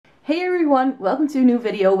Hey everyone, welcome to a new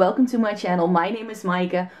video, welcome to my channel. My name is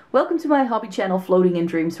Maaike. Welcome to my hobby channel Floating in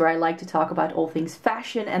Dreams, where I like to talk about all things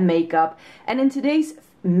fashion and makeup. And in today's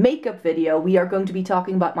makeup video, we are going to be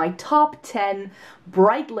talking about my top 10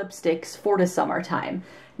 bright lipsticks for the summertime.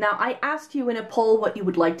 Now, I asked you in a poll what you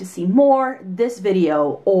would like to see more, this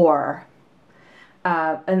video or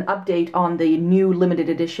an update on the new limited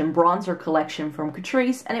edition bronzer collection from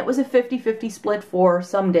Catrice, and it was a 50-50 split for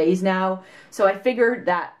some days now, so I figured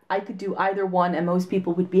that I could do either one and most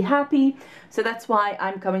people would be happy, so that's why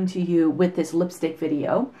I'm coming to you with this lipstick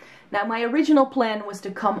video. Now, my original plan was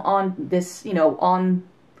to come on this, on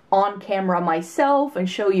camera myself and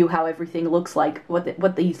show you how everything looks like,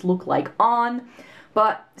 what these look like on.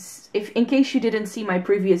 But in case you didn't see my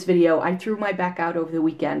previous video, I threw my back out over the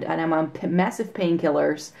weekend and I'm on massive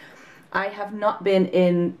painkillers. I have not been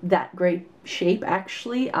in that great shape,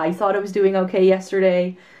 actually. I thought I was doing okay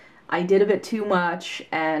yesterday. I did a bit too much,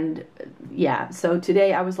 and yeah, so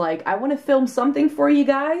today I was like, I want to film something for you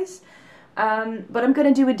guys, but I'm going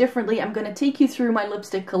to do it differently. I'm going to take you through my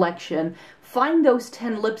lipstick collection, find those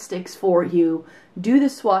 10 lipsticks for you, do the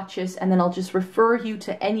swatches, and then I'll just refer you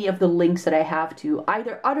to any of the links that I have to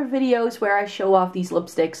either other videos where I show off these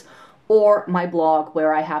lipsticks or my blog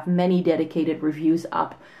where I have many dedicated reviews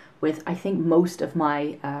up with, I think, most of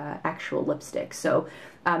my actual lipsticks. So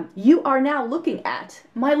you are now looking at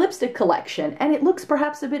my lipstick collection, and it looks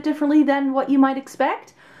perhaps a bit differently than what you might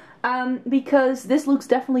expect, because this looks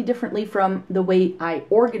definitely differently from the way I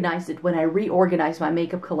organized it when I reorganized my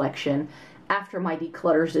makeup collection after my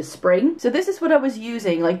declutters this spring. So this is what I was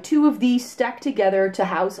using, like 2 of these stacked together to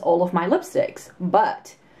house all of my lipsticks,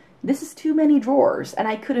 but this is too many drawers and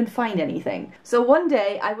I couldn't find anything. So one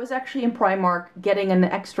day I was actually in Primark getting an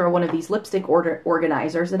extra one of these lipstick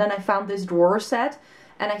organizers, and then I found this drawer set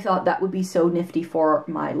and I thought that would be so nifty for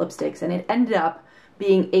my lipsticks, and it ended up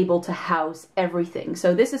being able to house everything.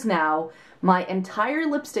 So this is now my entire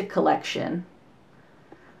lipstick collection,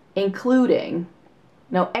 excluding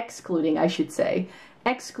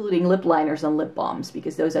lip liners and lip balms,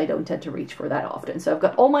 because those I don't tend to reach for that often. So I've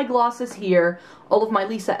got all my glosses here, all of my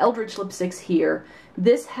Eldridge lipsticks here.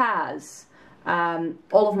 This has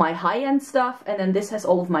all of my high-end stuff, and then this has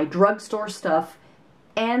all of my drugstore stuff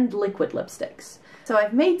and liquid lipsticks. So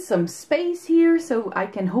I've made some space here so I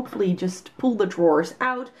can hopefully just pull the drawers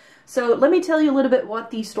out. So let me tell you a little bit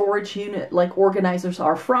what these storage unit organizers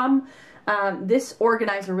are from. This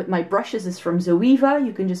organizer with my brushes is from Zoeva.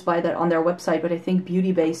 You can just buy that on their website, but I think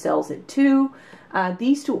Beauty Bay sells it too.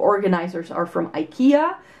 These 2 organizers are from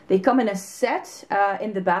IKEA. They come in a set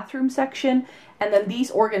in the bathroom section, and then these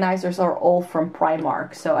organizers are all from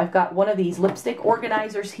Primark. So I've got one of these lipstick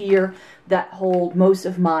organizers here that hold most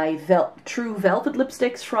of my true velvet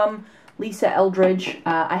lipsticks from Eldridge.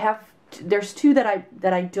 There's 2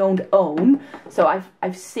 that I don't own, so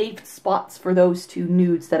I've saved spots for those 2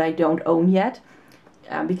 nudes that I don't own yet,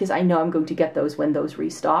 because I know I'm going to get those when those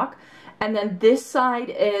restock. And then this side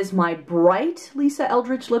is my bright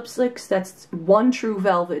Eldridge lipsticks. That's 1 true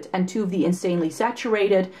velvet and 2 of the insanely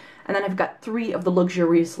saturated, and then I've got 3 of the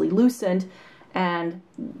luxuriously lucent, and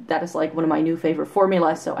that is like one of my new favorite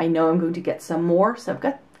formulas, so I know I'm going to get some more. So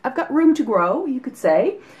I've got room to grow, you could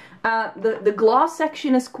say. The gloss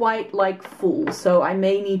section is quite full, so I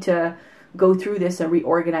may need to go through this and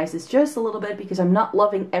reorganize this just a little bit, because I'm not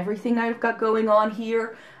loving everything I've got going on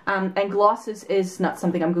here. And glosses is not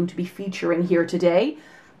something I'm going to be featuring here today,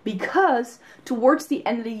 because towards the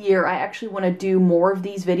end of the year I actually want to do more of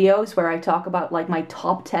these videos where I talk about my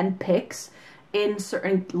top 10 picks in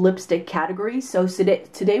certain lipstick categories. So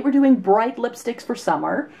today we're doing bright lipsticks for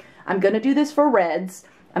summer. I'm going to do this for reds.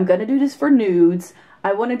 I'm going to do this for nudes.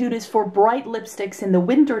 I want to do this for bright lipsticks in the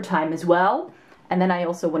winter time as well. And then I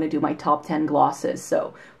also want to do my top 10 glosses.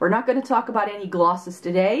 So we're not going to talk about any glosses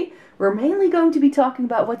today. We're mainly going to be talking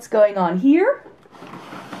about what's going on here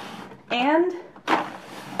and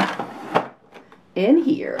in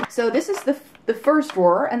here. So this is the first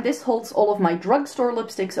drawer, and this holds all of my drugstore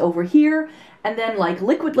lipsticks over here, and then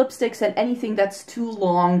liquid lipsticks and anything that's too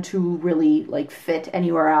long to really fit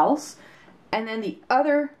anywhere else. And then the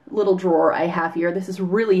other little drawer I have here, this is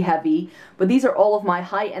really heavy, but these are all of my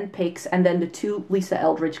high-end picks, and then the 2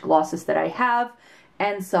 Eldridge glosses that I have,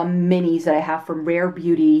 and some minis that I have from Rare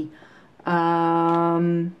Beauty.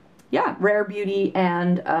 Yeah, Rare Beauty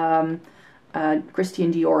and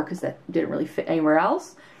Christian Dior, because that didn't really fit anywhere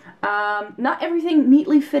else. Not everything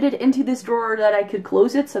neatly fitted into this drawer that I could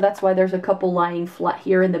close it, so that's why there's a couple lying flat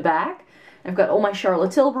here in the back. I've got all my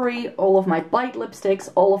Charlotte Tilbury, all of my Bite lipsticks,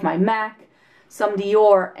 all of my MAC, some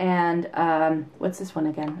Dior, and what's this one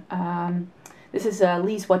again? This is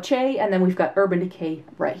Lise Wachey, and then we've got Urban Decay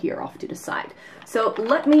right here off to the side. So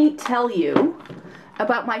let me tell you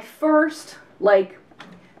about my first, like,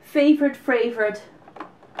 favorite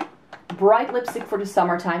bright lipstick for the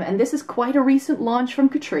summertime, and this is quite a recent launch from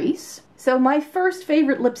Catrice. So my first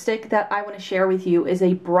favorite lipstick that I want to share with you is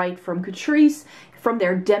a bright from Catrice, from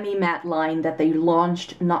their Demi matte line that they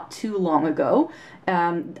launched not too long ago.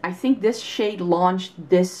 I think this shade launched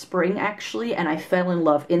this spring actually, and I fell in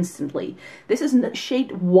love instantly. This is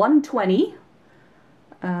shade 120.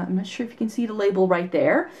 I'm not sure if you can see the label right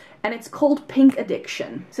there. And it's called Pink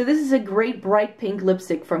Addiction. So this is a great bright pink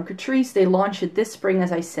lipstick from Catrice. They launched it this spring,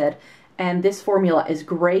 as I said. And this formula is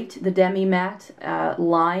great, the Demi matte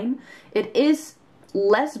line. It is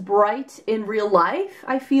less bright in real life,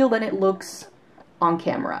 I feel, than it looks on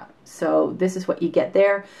camera. So this is what you get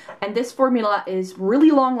there. And this formula is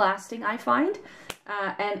really long lasting, I find.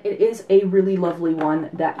 And it is a really lovely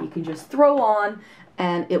one that you can just throw on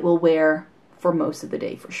and it will wear for most of the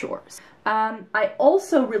day for sure. I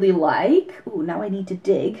also really like, ooh, now I need to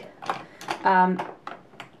dig, a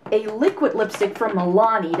liquid lipstick from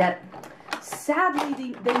Milani that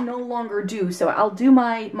sadly they no longer do. So I'll do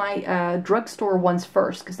my drugstore ones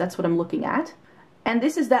first because that's what I'm looking at. And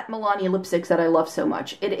this is that Milani lipstick that I love so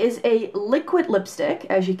much. It is a liquid lipstick,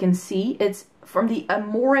 as you can see. It's from the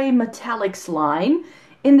Amore Metallics line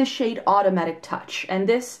in the shade Automatic Touch. And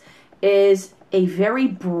this is a very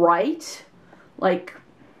bright, like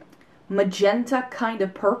magenta kind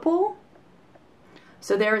of purple.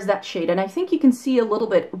 So there is that shade. And I think you can see a little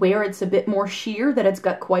bit where it's a bit more sheer, that it's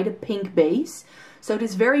got quite a pink base. So it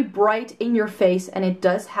is very bright in your face, and it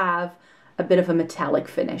does have a bit of a metallic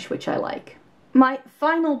finish, which I like. My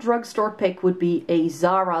final drugstore pick would be a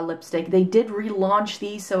ZARA lipstick. They did relaunch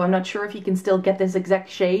these, so I'm not sure if you can still get this exact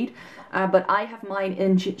shade, but I have mine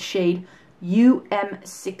in shade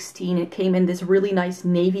UM16. It came in this really nice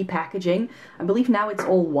navy packaging. I believe now it's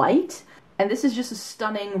all white, and this is just a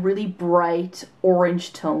stunning, really bright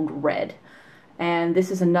orange toned red. And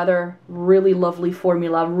this is another really lovely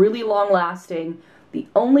formula, really long lasting. The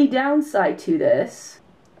only downside to this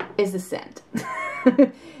is the scent.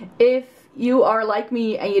 If you are like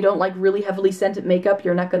me and you don't like really heavily scented makeup,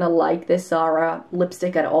 you're not gonna like this ZARA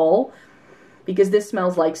lipstick at all, because this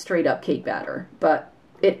smells like straight up cake batter. But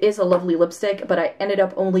it is a lovely lipstick, but I ended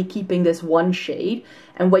up only keeping this one shade,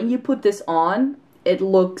 and when you put this on, it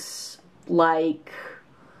looks like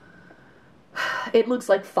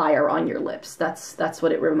fire on your lips. That's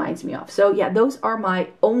what it reminds me of. So yeah, those are my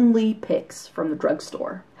only picks from the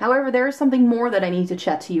drugstore. However, there is something more that I need to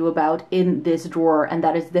chat to you about in this drawer, and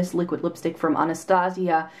that is this liquid lipstick from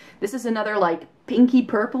Anastasia. This is another like pinky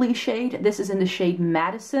purpley shade. This is in the shade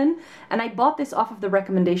Madison, and I bought this off of the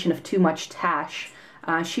recommendation of Too Much Tash.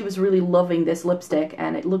 She was really loving this lipstick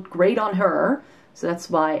and it looked great on her, so that's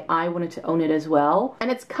why I wanted to own it as well.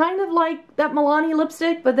 And it's kind of like that Milani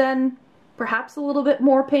lipstick, but then perhaps a little bit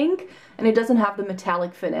more pink, and it doesn't have the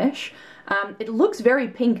metallic finish. It looks very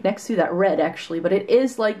pink next to that red actually, but it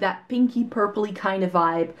is like that pinky purpley kind of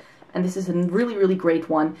vibe, and this is a really, really great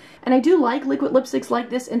one. And I do like liquid lipsticks like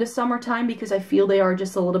this in the summertime because I feel they are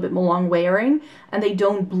just a little bit more long wearing, and they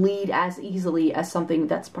don't bleed as easily as something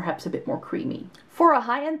that's perhaps a bit more creamy. For a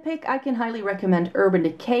high-end pick, I can highly recommend Urban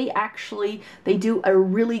Decay actually. They do a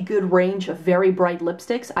really good range of very bright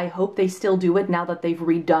lipsticks. I hope they still do it now that they've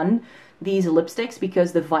redone these lipsticks,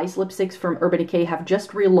 because the Vice lipsticks from Urban Decay have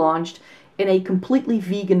just relaunched in a completely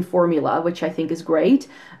vegan formula, which I think is great.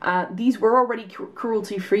 These were already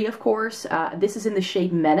cruelty-free, of course. This is in the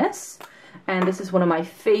shade Menace, and this is one of my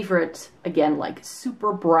favorite, again, like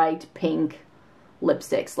super bright pink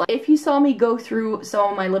lipsticks. Like, if you saw me go through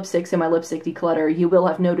some of my lipsticks in my lipstick declutter, you will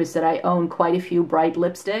have noticed that I own quite a few bright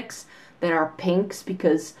lipsticks that are pinks,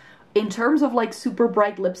 because in terms of like super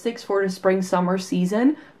bright lipsticks for the spring-summer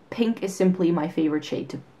season, pink is simply my favorite shade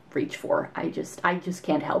to reach for. I just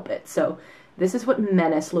can't help it. So this is what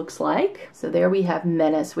Menace looks like. So there we have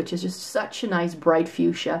Menace, which is just such a nice bright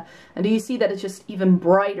fuchsia. And do you see that it's just even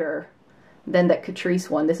brighter than that Catrice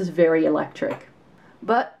one? This is very electric.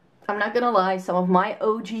 But I'm not gonna lie, some of my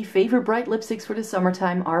OG favorite bright lipsticks for the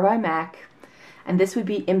summertime are by MAC. And this would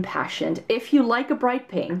be Impassioned. If you like a bright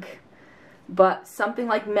pink, but something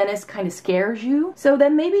like Menace kind of scares you, so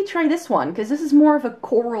then maybe try this one, because this is more of a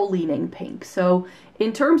coral leaning pink. So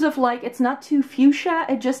in terms of like, it's not too fuchsia,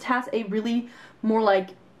 it just has a really more like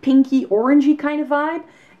pinky orangey kind of vibe.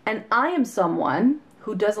 And I am someone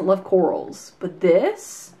who doesn't love corals, but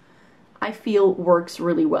this I feel works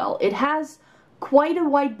really well. It has quite a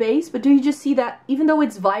white base, but do you just see that even though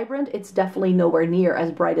it's vibrant, it's definitely nowhere near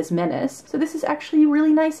as bright as Menace. So this is actually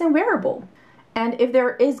really nice and wearable. And if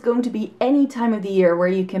there is going to be any time of the year where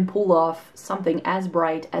you can pull off something as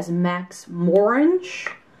bright as MAC's Morange,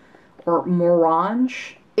 or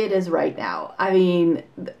Morange, it is right now. I mean,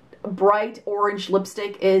 bright orange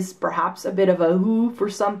lipstick is perhaps a bit of a ooh for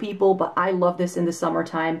some people, but I love this in the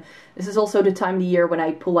summertime. This is also the time of the year when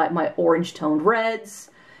I pull out my orange toned reds,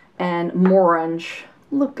 and Morange,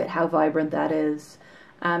 look at how vibrant that is.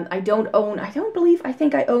 I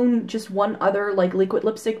think I own just one other like liquid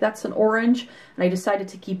lipstick that's an orange, and I decided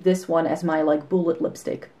to keep this one as my like bullet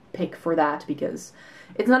lipstick pick for that because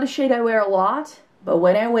it's not a shade I wear a lot, but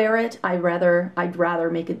when I wear it, I'd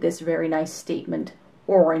rather make it this very nice statement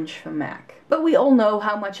orange from MAC. But we all know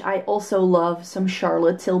how much I also love some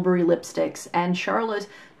Charlotte Tilbury lipsticks, and Charlotte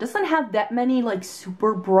doesn't have that many like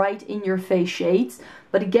super bright in your face shades,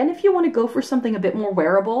 but again, if you want to go for something a bit more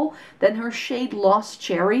wearable, then her shade Lost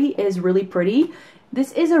Cherry is really pretty.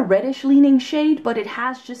 This is a reddish leaning shade, but it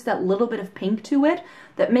has just that little bit of pink to it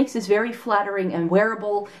that makes this very flattering and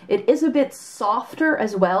wearable. It is a bit softer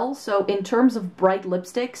as well, so in terms of bright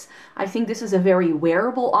lipsticks, I think this is a very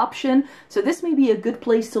wearable option. So this may be a good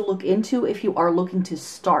place to look into if you are looking to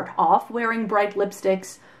start off wearing bright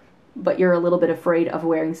lipsticks, but you're a little bit afraid of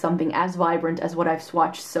wearing something as vibrant as what I've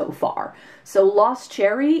swatched so far. So Lost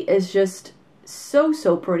Cherry is just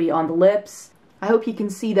so pretty on the lips. I hope you can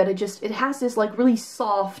see that it has this like really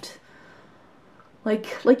soft,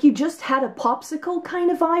 like you just had a popsicle kind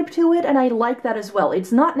of vibe to it, and I like that as well.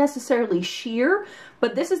 It's not necessarily sheer,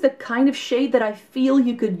 but this is the kind of shade that I feel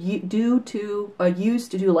you could use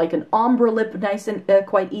to do like an ombre lip nice and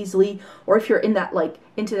quite easily, or if you're in that like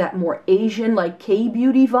into that more Asian like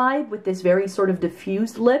K-beauty vibe with this very sort of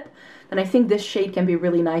diffused lip, then I think this shade can be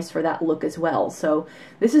really nice for that look as well. So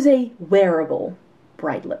this is a wearable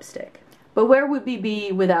bright lipstick. But where would we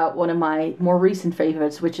be without one of my more recent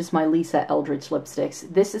favorites, which is my Lisa Eldridge lipsticks.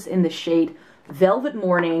 This is in the shade Velvet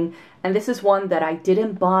Morning, and this is one that I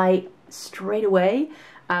didn't buy straight away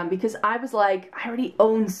because I was like, I already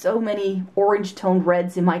own so many orange toned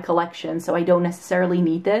reds in my collection, so I don't necessarily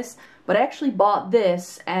need this. But I actually bought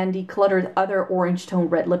this and decluttered other orange toned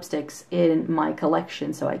red lipsticks in my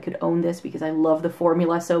collection so I could own this because I love the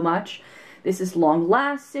formula so much. This is long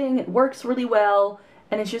lasting, it works really well,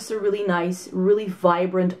 and it's just a really nice, really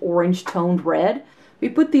vibrant orange toned red. We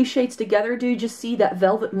put these shades together, do you just see that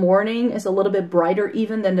Velvet Morning is a little bit brighter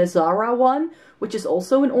even than the ZARA one, which is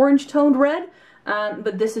also an orange toned red.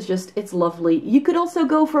 But this is just, it's lovely. You could also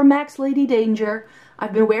go for MAC's Lady Danger.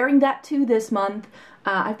 I've been wearing that too this month.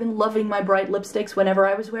 I've been loving my bright lipsticks whenever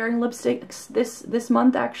I was wearing lipsticks this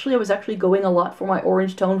month actually. I was actually going a lot for my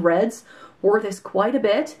orange toned reds. Wore this quite a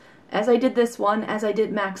bit, as I did this one, as I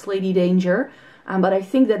did MAC's Lady Danger. But I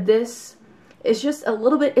think that this is just a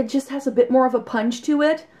little bit, it just has a bit more of a punch to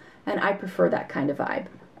it, and I prefer that kind of vibe.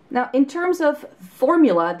 Now, in terms of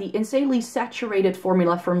formula, the Insanely Saturated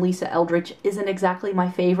formula from Lisa Eldridge isn't exactly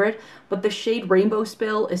my favorite, but the shade Rainbow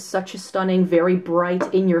Spill is such a stunning, very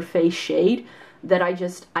bright, in-your-face shade that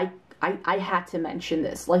I had to mention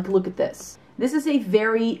this. Like, look at this. This is a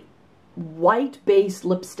very white-based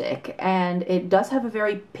lipstick, and it does have a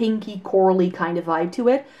very pinky, corally kind of vibe to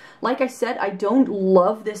it. Like I said, I don't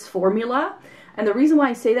love this formula, and the reason why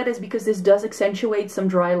I say that is because this does accentuate some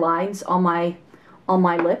dry lines on my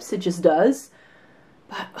lips. It just does.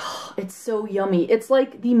 But oh, it's so yummy. It's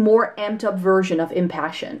like the more amped up version of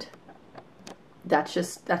Impassioned. That's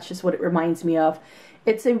just what it reminds me of.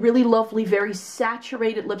 It's a really lovely, very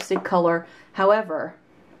saturated lipstick color. However,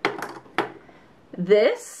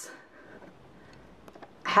 this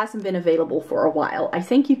hasn't been available for a while. I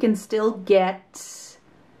think you can still get...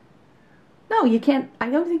 No, you can't. I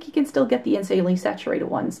don't think you can still get the Insanely Saturated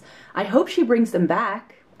ones. I hope she brings them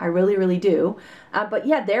back. I really, really do. But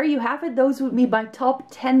yeah, there you have it. Those would be my top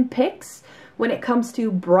 10 picks when it comes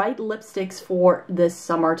to bright lipsticks for this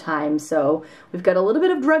summertime. So we've got a little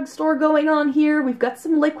bit of drugstore going on here. We've got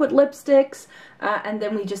some liquid lipsticks. And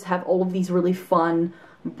then we just have all of these really fun,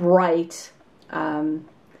 bright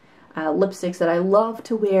lipsticks that I love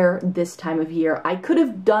to wear this time of year. I could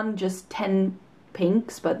have done just 10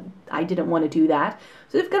 pinks, but I didn't want to do that.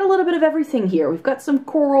 So we've got a little bit of everything here. We've got some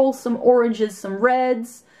corals, some oranges, some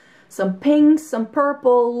reds, some pinks, some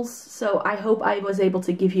purples. So I hope I was able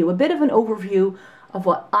to give you a bit of an overview of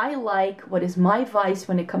what I like, what is my vice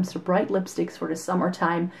when it comes to bright lipsticks for the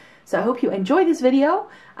summertime. So I hope you enjoyed this video.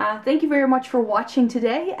 Thank you very much for watching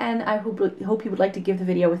today, and I hope you would like to give the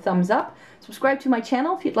video a thumbs up. Subscribe to my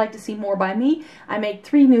channel if you'd like to see more by me. I make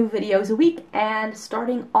 3 new videos a week, and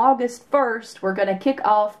starting August 1st, we're gonna kick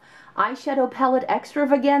off eyeshadow palette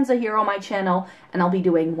extravaganza here on my channel, and I'll be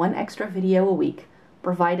doing 1 extra video a week.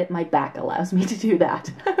 provided my back allows me to do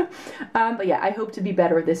that. But yeah, I hope to be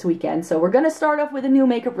better this weekend. So we're going to start off with the new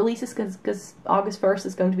makeup releases because August 1st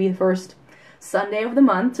is going to be the first Sunday of the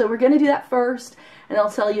month. So we're going to do that first, and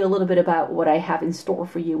I'll tell you a little bit about what I have in store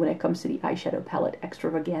for you when it comes to the eyeshadow palette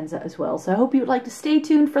extravaganza as well. So I hope you would like to stay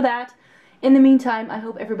tuned for that. In the meantime, I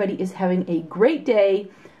hope everybody is having a great day.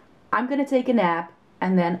 I'm going to take a nap,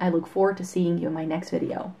 and then I look forward to seeing you in my next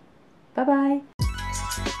video. Bye-bye.